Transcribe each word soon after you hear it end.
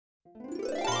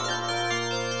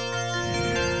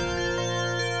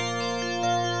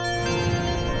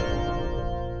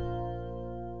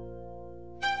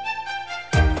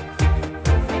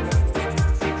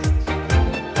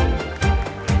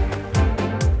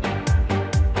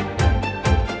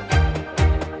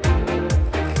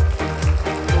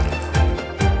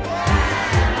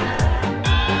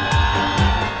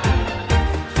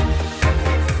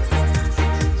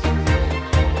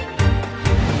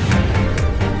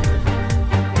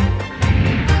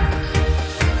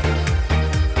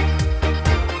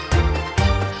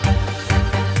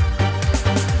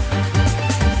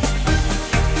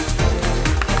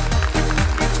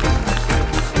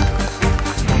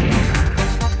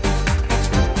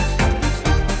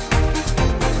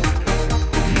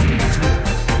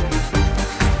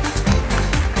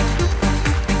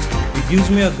gives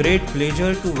me a great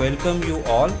pleasure to welcome you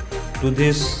all to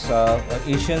this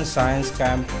Asian Science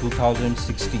Camp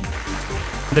 2016.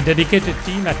 The dedicated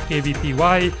team at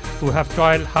KVPY who have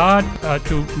toiled hard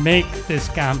to make this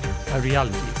camp a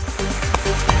reality.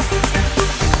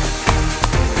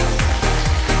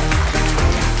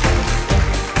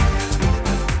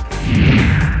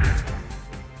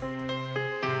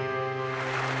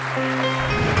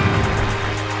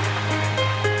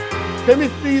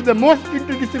 Chemistry is the most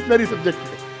interdisciplinary subject.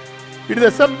 It is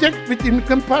a subject which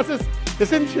encompasses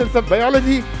essentials of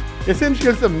biology,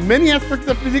 essentials of many aspects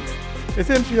of physics,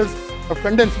 essentials of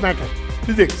condensed matter,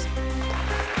 physics.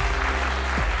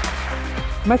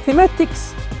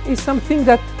 Mathematics is something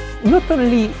that not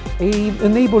only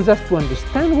enables us to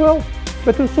understand the world,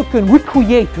 but also can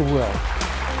recreate the world.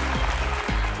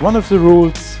 One of the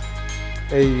rules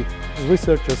a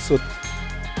researcher should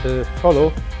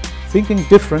follow, thinking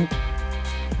different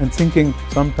and thinking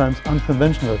sometimes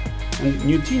unconventional. And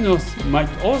neutrinos might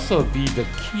also be the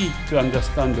key to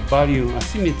understand the baryon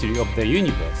asymmetry of the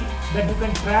universe. That you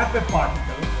can trap a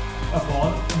particle, a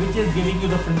ball, which is giving you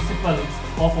the principle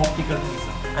of optical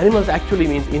prism. Animals actually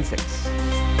means insects.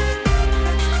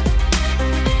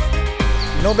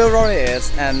 Nobel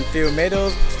laureates and few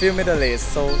medalists,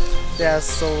 so they are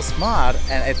so smart,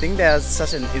 and I think they are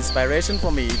such an inspiration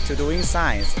for me to doing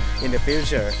science in the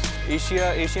future.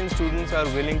 Asian students are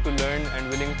willing to learn and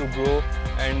willing to grow,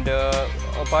 and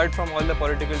apart from all the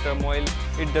political turmoil,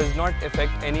 it does not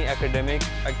affect any academic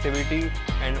activity,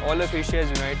 and all of Asia is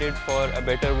united for a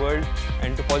better world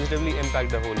and to positively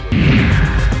impact the whole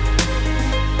world.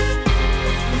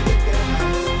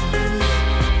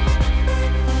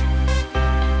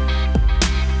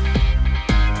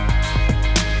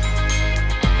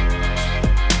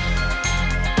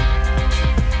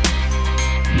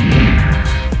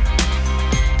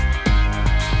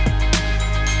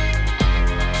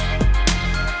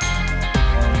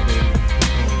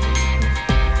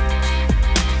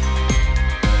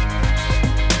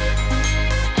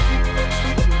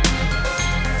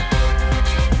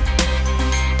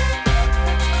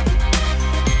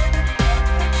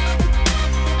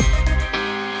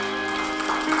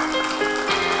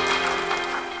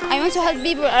 I want to help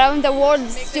people around the world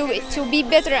to be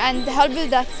better and help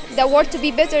the world to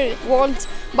be better world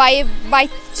by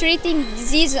treating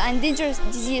disease and dangerous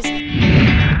disease.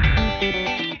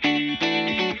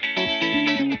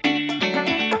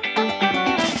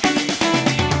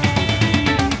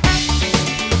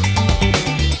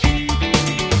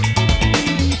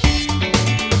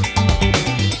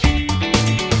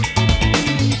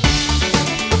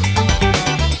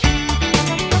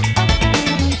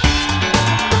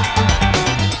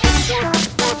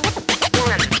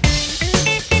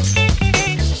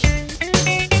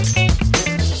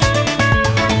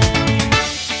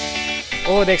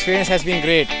 Oh, the experience has been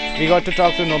great. We got to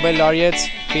talk to Nobel laureates,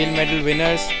 field medal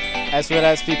winners, as well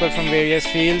as people from various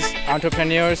fields,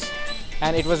 entrepreneurs,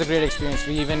 and it was a great experience.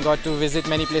 We even got to visit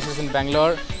many places in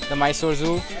Bangalore, the Mysore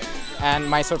Zoo and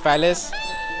Mysore Palace.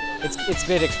 It's a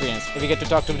great experience. We get to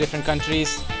talk to different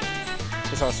countries.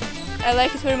 It's awesome. I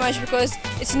like it very much because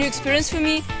it's a new experience for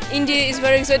me. India is a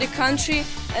very exotic country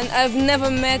and I've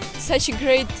never met such a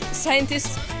great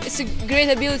scientist. It's a great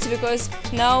ability because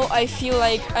now I feel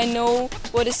like I know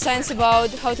what is science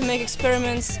about, how to make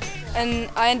experiments, and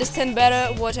I understand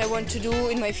better what I want to do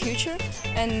in my future.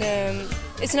 And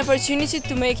it's an opportunity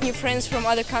to make new friends from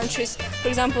other countries. For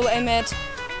example, I met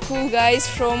cool guys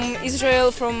from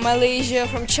Israel, from Malaysia,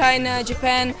 from China,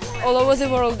 Japan, all over the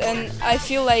world, and I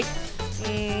feel like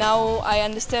now I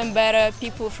understand better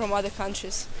people from other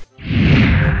countries.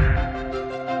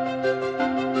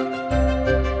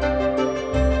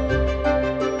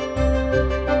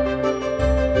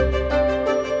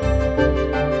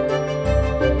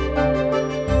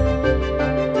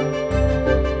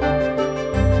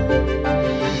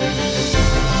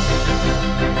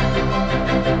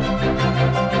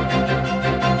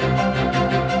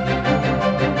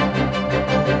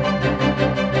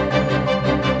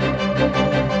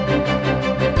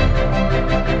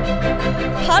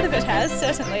 Part of it has,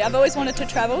 certainly. I've always wanted to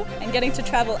travel, and getting to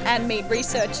travel and meet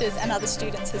researchers and other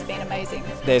students has been amazing.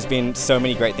 There's been so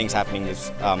many great things happening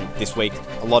this week,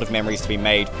 a lot of memories to be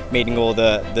made, meeting all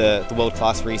the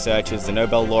world-class researchers, the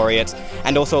Nobel laureates,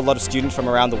 and also a lot of students from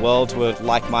around the world who are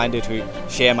like-minded, who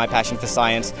share my passion for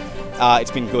science.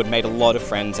 It's been good, made a lot of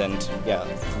friends, and yeah,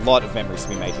 a lot of memories to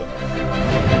be made here.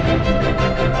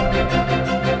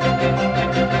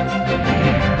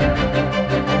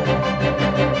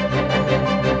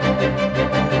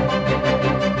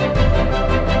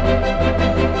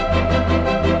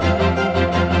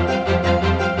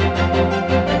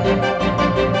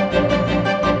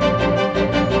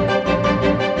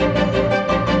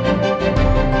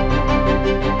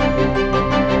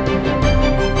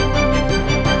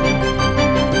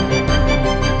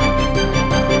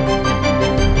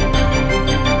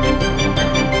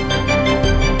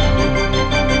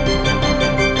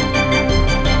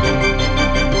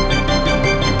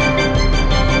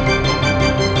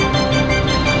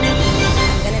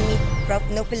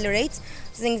 tolerate.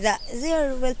 Think that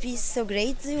they will be so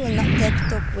great. They will not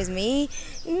talk with me.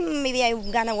 Maybe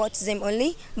I'm gonna watch them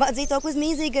only, but they talk with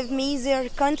me. They give me their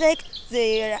contact.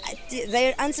 They're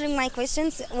answering my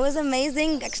questions. It was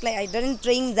amazing. Actually, I didn't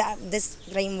dream that this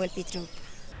dream will be true.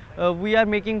 We are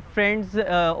making friends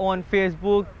on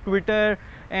Facebook, Twitter,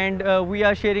 and we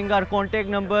are sharing our contact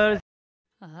numbers.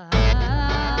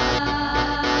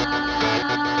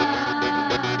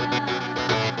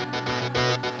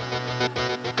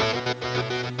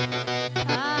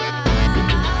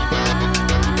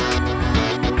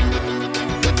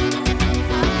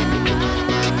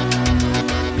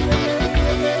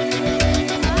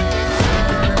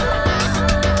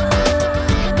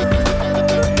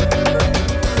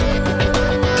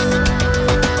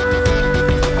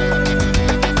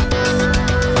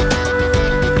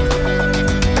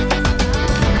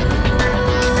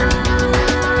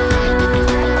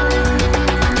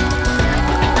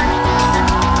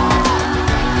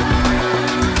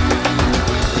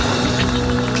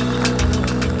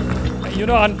 You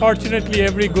know, unfortunately,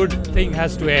 every good thing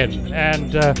has to end,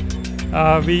 and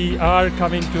we are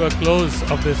coming to a close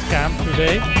of this camp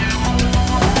today.